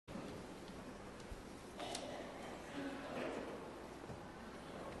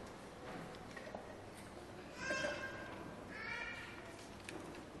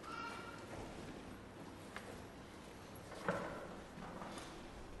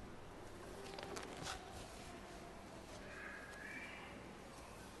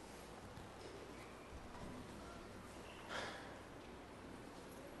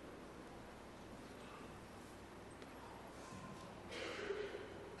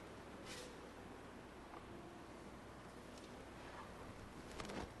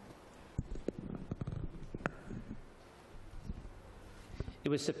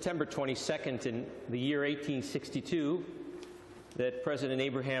was September 22nd in the year 1862 that President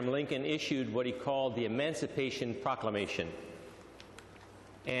Abraham Lincoln issued what he called the Emancipation Proclamation.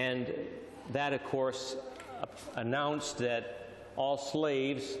 And that, of course, announced that all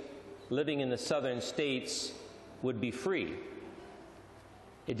slaves living in the southern states would be free.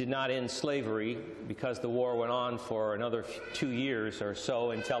 It did not end slavery because the war went on for another 2 years or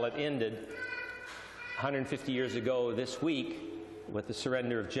so until it ended 150 years ago this week with the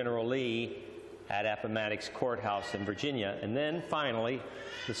surrender of General Lee at Appomattox Courthouse in Virginia. And then finally,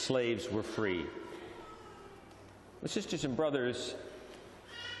 the slaves were free. Well, sisters and brothers,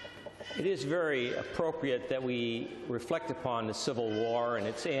 it is very appropriate that we reflect upon the Civil War and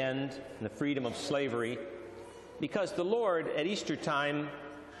its end and the freedom of slavery, because the Lord at Easter time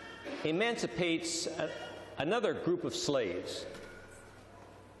emancipates another group of slaves.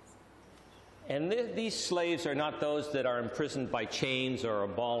 And these slaves are not those that are imprisoned by chains or a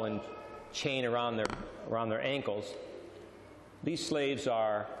ball and chain around their ankles. These slaves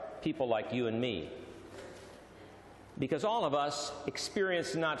are people like you and me. Because all of us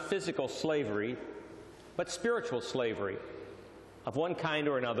experience not physical slavery, but spiritual slavery of one kind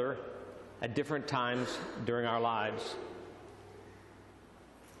or another at different times during our lives.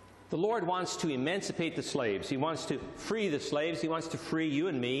 The Lord wants to emancipate the slaves. He wants to free the slaves. He wants to free you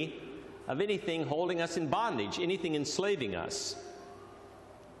and me of anything holding us in bondage, anything enslaving us.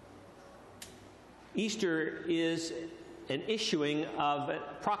 Easter is an issuing of a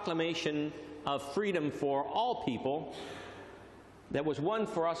proclamation of freedom for all people that was won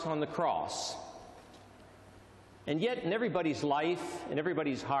for us on the cross. And yet, in everybody's life, in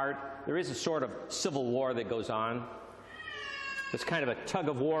everybody's heart, there is a sort of civil war that goes on. There's kind of a tug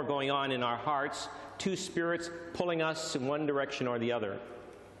of war going on in our hearts, two spirits pulling us in one direction or the other.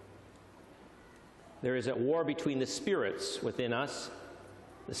 There is a war between the spirits within us,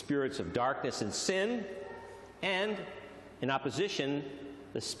 the spirits of darkness and sin, and in opposition,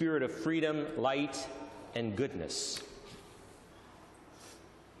 the spirit of freedom, light, and goodness.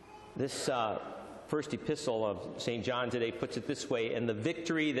 This first epistle of St. John today puts it this way: "And the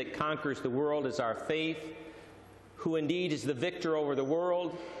victory that conquers the world is our faith, who indeed is the victor over the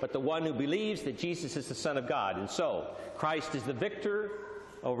world, but the one who believes that Jesus is the Son of God." And so, Christ is the victor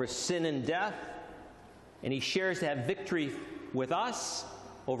over sin and death, and he shares that victory with us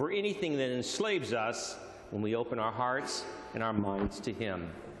over anything that enslaves us when we open our hearts and our minds to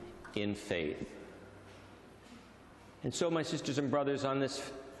him in faith. And so, my sisters and brothers, on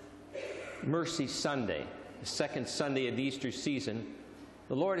this Mercy Sunday, the second Sunday of the Easter season,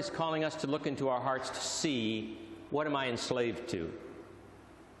 the Lord is calling us to look into our hearts to see, what am I enslaved to?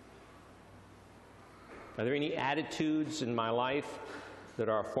 Are there any attitudes in my life that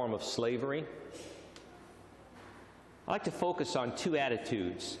are a form of slavery? I'd like to focus on two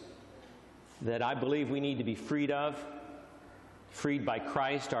attitudes that I believe we need to be freed of, freed by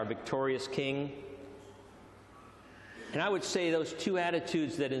Christ, our victorious King. And I would say those two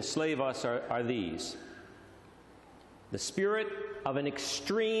attitudes that enslave us are these: the spirit of an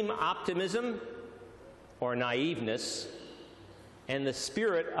extreme optimism or naiveness, and the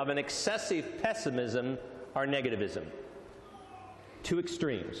spirit of an excessive pessimism or negativism. Two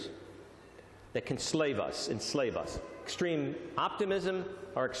extremes that can enslave us. Extreme optimism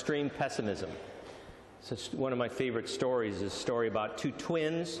or extreme pessimism. So one of my favorite stories is a story about two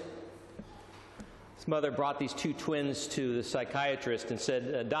twins. His mother brought these two twins to the psychiatrist and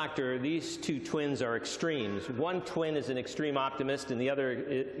said, "Doctor, these two twins are extremes. One twin is an extreme optimist and the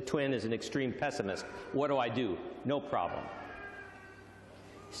other twin is an extreme pessimist. What do I do?" "No problem."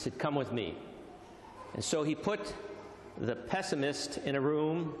 He said, "Come with me." And so he put the pessimist in a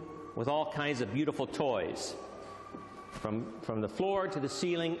room with all kinds of beautiful toys. From the floor to the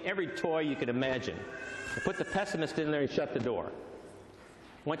ceiling, every toy you could imagine. He put the pessimist in there and shut the door.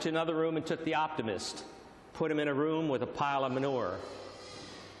 Went to another room and took the optimist, put him in a room with a pile of manure,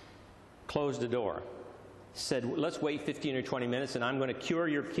 closed the door. Said, "Let's wait 15 or 20 minutes and I'm going to cure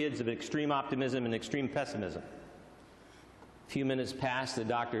your kids of extreme optimism and extreme pessimism." A few minutes passed. The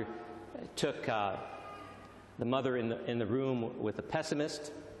doctor took the mother in the room with the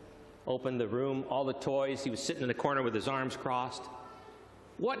pessimist, opened the room, all the toys. He was sitting in the corner with his arms crossed.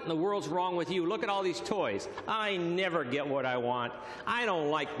 "What in the world's wrong with you? Look at all these toys. I never get what I want. I don't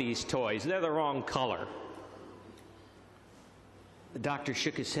like these toys. They're the wrong color." The doctor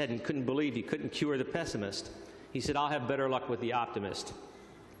shook his head and couldn't believe he couldn't cure the pessimist. He said, "I'll have better luck with the optimist."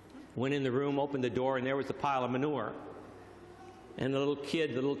 Went in the room, opened the door, and there was the pile of manure. And the little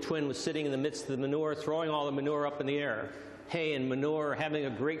kid, the little twin, was sitting in the midst of the manure, throwing all the manure up in the air. Hay and manure, having a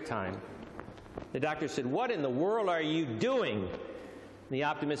great time. The doctor said, "What in the world are you doing? And the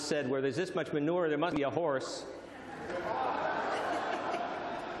optimist said, where there's this much manure, there must be a horse.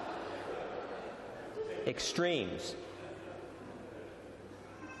 Extremes.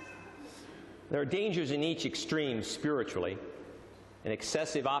 There are dangers in each extreme spiritually, and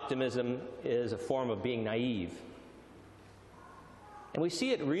excessive optimism is a form of being naive. And we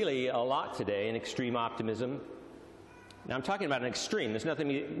see it really a lot today in extreme optimism. Now I'm talking about an extreme. There's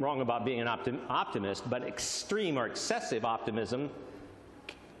nothing wrong about being an optimist, but extreme or excessive optimism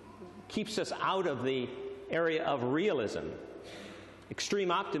keeps us out of the area of realism. Extreme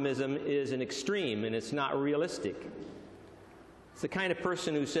optimism is an extreme, and it's not realistic. It's the kind of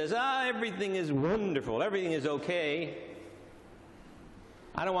person who says, everything is wonderful, everything is okay.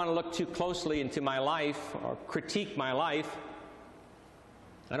 I don't want to look too closely into my life or critique my life.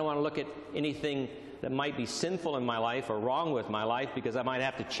 I don't want to look at anything that might be sinful in my life or wrong with my life because I might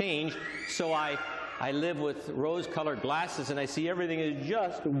have to change. So I live with rose-colored glasses and I see everything is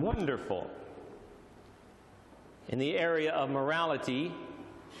just wonderful. In the area of morality,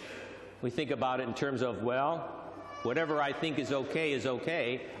 we think about it in terms of, well, whatever I think is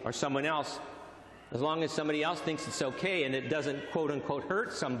okay, or someone else, as long as somebody else thinks it's okay and it doesn't quote-unquote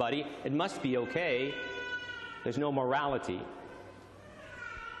hurt somebody, it must be okay. There's no morality.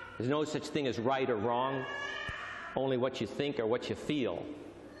 There's no such thing as right or wrong, only what you think or what you feel.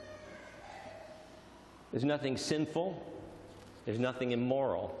 There's nothing sinful. There's nothing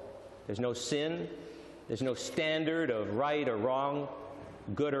immoral. There's no sin. There's no standard of right or wrong,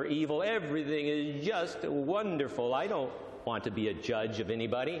 good or evil. Everything is just wonderful. I don't want to be a judge of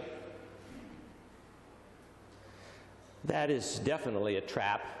anybody. That is definitely a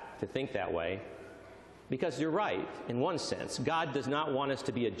trap to think that way. Because you're right, in one sense. God does not want us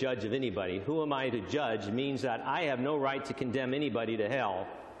to be a judge of anybody. Who am I to judge means that I have no right to condemn anybody to hell.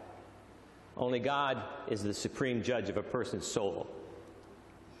 Only God is the supreme judge of a person's soul.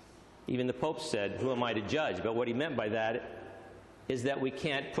 Even the Pope said, who am I to judge? But what he meant by that is that we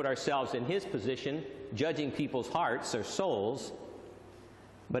can't put ourselves in his position, judging people's hearts or souls.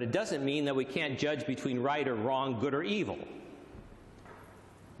 But it doesn't mean that we can't judge between right or wrong, good or evil.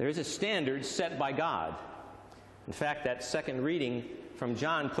 There is a standard set by God. In fact, that second reading from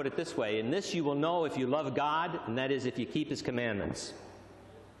John put it this way, in this you will know if you love God, and that is if you keep his commandments.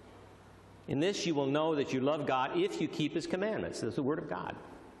 In this you will know that you love God if you keep his commandments. That's the word of God.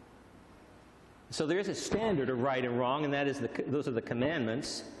 So there is a standard of right and wrong, and that is those are the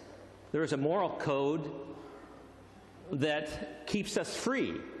commandments. There is a moral code that keeps us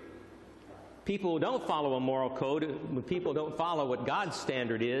free. People who don't follow a moral code, when people don't follow what God's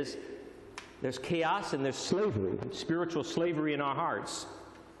standard is, there's chaos and there's slavery, spiritual slavery in our hearts.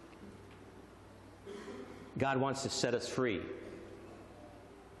 God wants to set us free.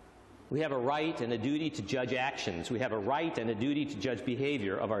 We have a right and a duty to judge actions. We have a right and a duty to judge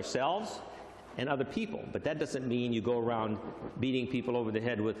behavior of ourselves and other people. But that doesn't mean you go around beating people over the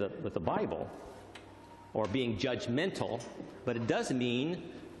head with the Bible or being judgmental. But it does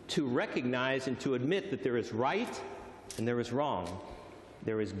mean to recognize and to admit that there is right and there is wrong.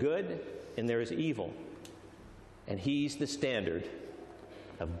 There is good and there is evil. And he's the standard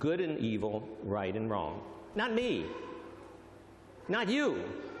of good and evil, right and wrong. Not me. Not you.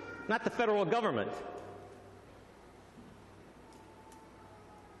 Not the federal government.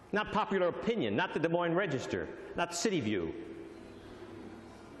 Not popular opinion. Not the Des Moines Register. Not City View.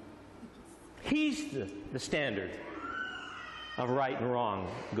 He's the standard of right and wrong,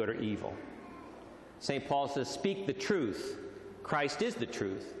 good or evil. St. Paul says, speak the truth. Christ is the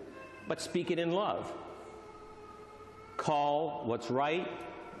truth, but speak it in love. Call what's right,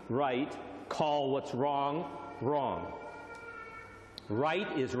 right. Call what's wrong, wrong. Right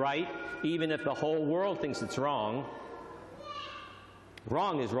is right, even if the whole world thinks it's wrong.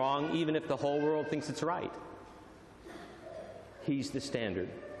 Wrong is wrong, even if the whole world thinks it's right. He's the standard.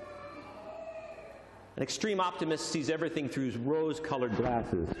 An extreme optimist sees everything through rose-colored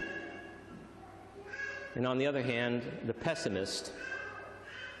glasses. And on the other hand, the pessimist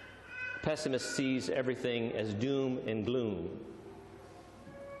sees everything as doom and gloom.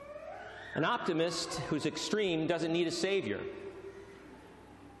 An optimist who's extreme doesn't need a savior.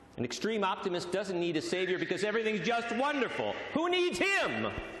 An extreme optimist doesn't need a savior because everything's just wonderful. Who needs him?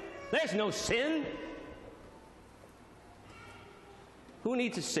 There's no sin. Who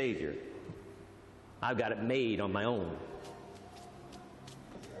needs a savior? I've got it made on my own.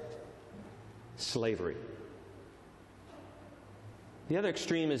 Slavery. The other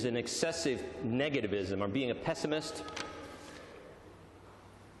extreme is an excessive negativism or being a pessimist.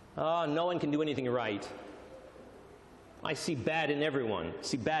 Oh, no one can do anything right. I see bad in everyone. I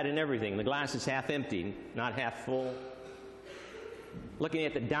see bad in everything. The glass is half empty, not half full. looking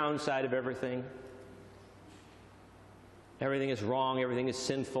at the downside of everything. Everything is wrong, everything is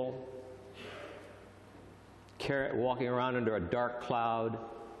sinful. Walking around under a dark cloud.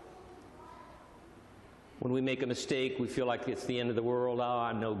 When we make a mistake, we feel like it's the end of the world. Oh,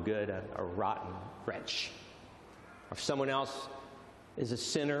 I'm no good, a rotten wretch. Or if someone else is a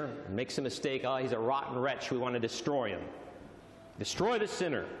sinner, makes a mistake, oh, he's a rotten wretch, we want to destroy him. Destroy the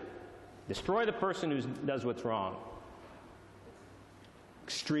sinner. Destroy the person who does what's wrong.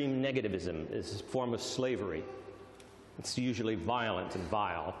 Extreme negativism is a form of slavery. It's usually violent and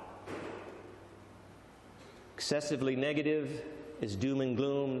vile. Excessively negative is doom and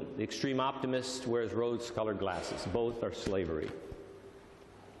gloom. The extreme optimist wears rose-colored glasses. Both are slavery.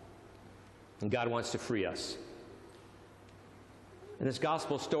 And God wants to free us. In this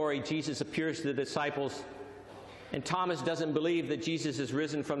gospel story, Jesus appears to the disciples, and Thomas doesn't believe that Jesus is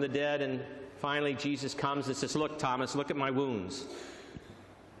risen from the dead, and finally Jesus comes and says, "Look, Thomas, look at my wounds.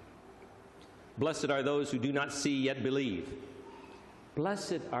 Blessed are those who do not see yet believe."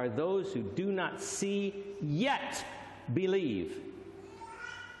 Blessed are those who do not see yet believe.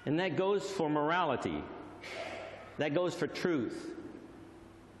 And that goes for morality. That goes for truth.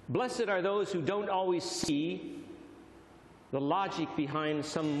 Blessed are those who don't always see the logic behind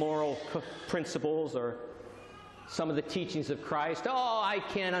some moral principles or some of the teachings of Christ. Oh, I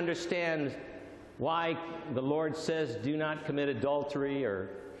can't understand why the Lord says do not commit adultery, or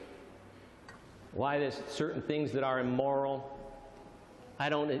why there's certain things that are immoral. I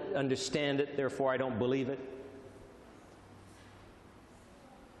don't understand it, therefore I don't believe it.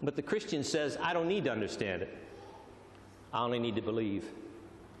 But the Christian says, I don't need to understand it. I only need to believe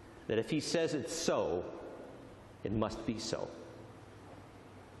that if he says it's so, it must be so.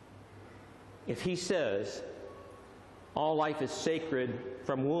 If he says all life is sacred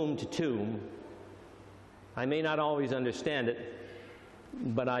from womb to tomb, I may not always understand it,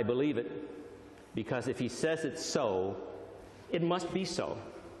 but I believe it, because if he says it's so, it must be so.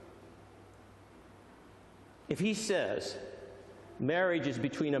 If he says marriage is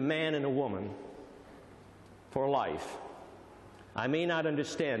between a man and a woman for life, I may not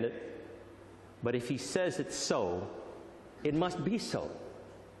understand it, but if he says it's so, it must be so.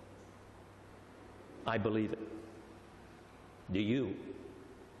 I believe it. Do you?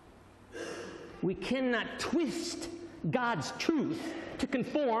 We cannot twist God's truth to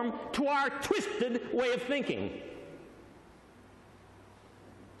conform to our twisted way of thinking.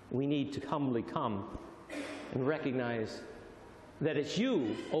 We need to humbly come and recognize that it's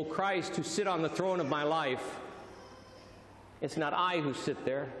you, O Christ, who sit on the throne of my life. It's not I who sit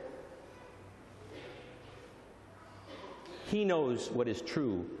there. He knows what is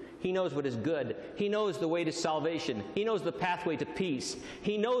true. He knows what is good. He knows the way to salvation. He knows the pathway to peace.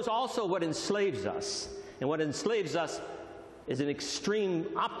 He knows also what enslaves us. And what enslaves us is an extreme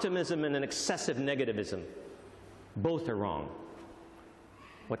optimism and an excessive negativism. Both are wrong.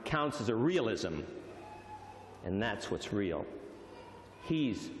 What counts is a realism, and that's what's real.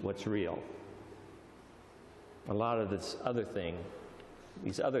 He's what's real. A lot of these other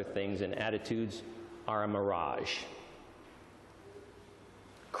things and attitudes are a mirage.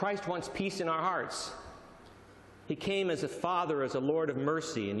 Christ wants peace in our hearts. He came as a Father, as a Lord of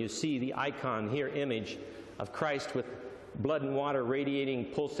mercy, and you see the icon here, image of Christ with blood and water radiating,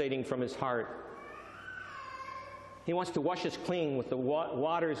 pulsating from his heart. He wants to wash us clean with the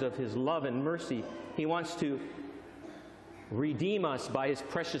waters of his love and mercy. He wants to redeem us by his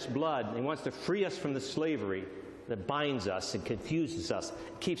precious blood. He wants to free us from the slavery that binds us and confuses us,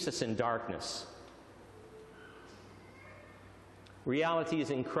 keeps us in darkness. Reality is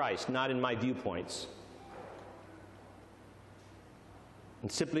in Christ, not in my viewpoints.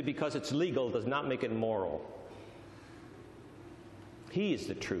 And simply because it's legal does not make it moral. He is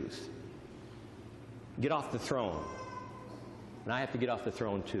the truth. Get off the throne. And I have to get off the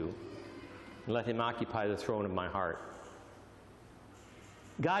throne too. And let him occupy the throne of my heart.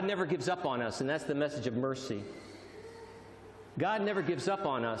 God never gives up on us, and that's the message of mercy. God never gives up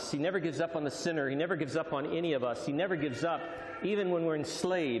on us. He never gives up on the sinner. He never gives up on any of us. He never gives up, even when we're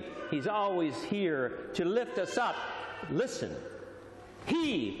enslaved. He's always here to lift us up. Listen,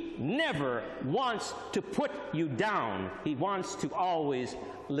 he never wants to put you down. He wants to always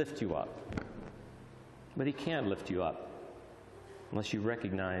lift you up. But he can't lift you up unless you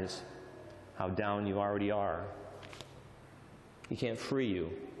recognize how down you already are. He can't free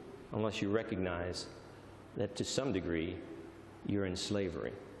you unless you recognize that to some degree you're in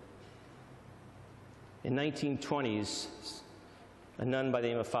slavery. In 1920s, a nun by the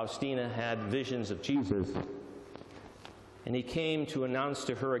name of Faustina had visions of Jesus, and he came to announce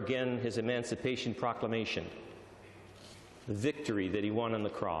to her again his Emancipation Proclamation. the victory that he won on the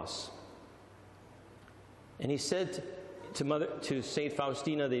cross. And he said to St.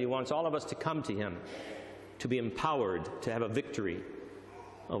 Faustina that he wants all of us to come to him, to be empowered, to have a victory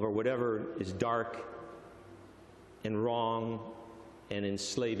over whatever is dark and wrong and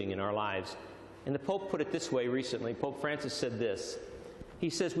enslaving in our lives. And the Pope put it this way recently. Pope Francis said this. He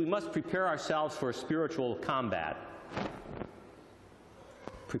says, we must prepare ourselves for a spiritual combat.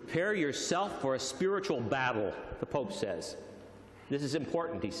 Prepare yourself for a spiritual battle, the Pope says. This is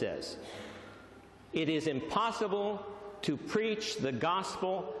important, he says. It is impossible to preach the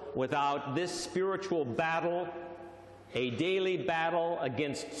gospel without this spiritual battle, a daily battle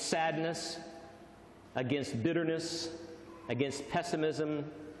against sadness, against bitterness, against pessimism,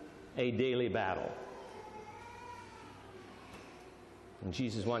 a daily battle. And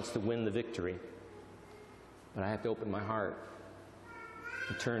Jesus wants to win the victory. But I have to open my heart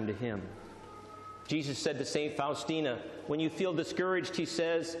and turn to him. Jesus said to St. Faustina, when you feel discouraged, he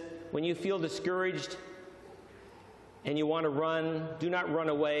says, when you feel discouraged and you want to run, do not run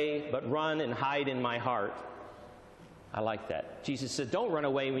away, but run and hide in my heart. I like that. Jesus said, don't run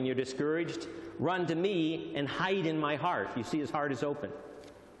away when you're discouraged. Run to me and hide in my heart. You see, his heart is open.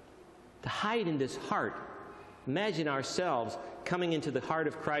 To hide in this heart. Imagine ourselves coming into the heart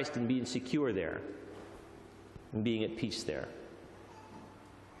of Christ and being secure there and being at peace there.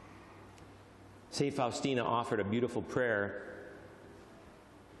 St. Faustina offered a beautiful prayer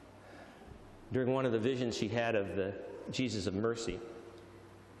during one of the visions she had of the Jesus of Mercy.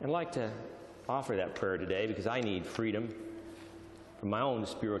 I'd like to offer that prayer today because I need freedom from my own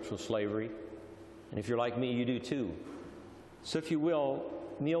spiritual slavery. And if you're like me, you do too. So if you will,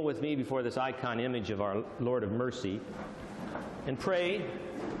 kneel with me before this icon image of our Lord of Mercy and pray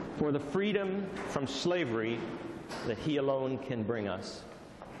for the freedom from slavery that he alone can bring us.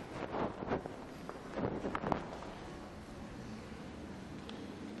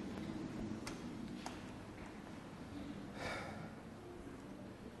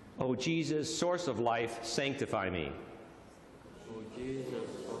 O Jesus, source of life, sanctify me.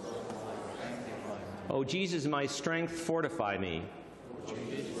 O Jesus, my strength, fortify me.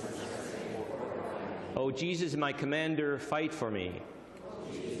 O Jesus, my commander, fight for me.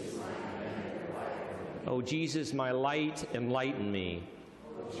 O Jesus, my light, enlighten me.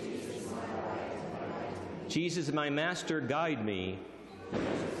 Jesus, my master, guide me.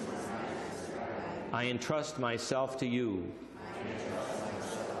 I entrust myself to you.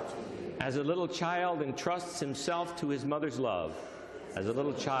 As a little child entrusts himself to his mother's love, as a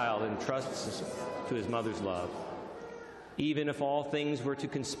little child entrusts to his mother's love, even if all things were to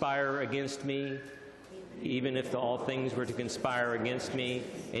conspire against me, even if all things were to conspire against me,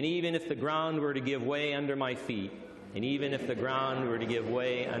 and even if the ground were to give way under my feet, and even if the ground were to give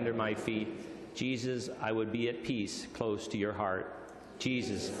way under my feet, Jesus, I would be at peace close to your heart.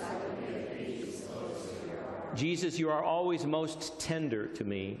 Jesus, Jesus, you are always most tender to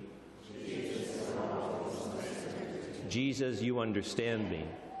me. Jesus, you understand me.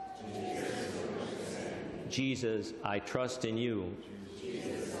 Jesus, I trust in you.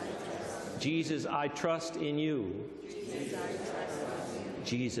 Jesus, I trust in you.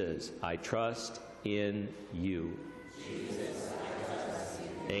 Jesus, I trust in you.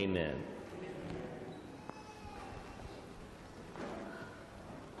 Amen.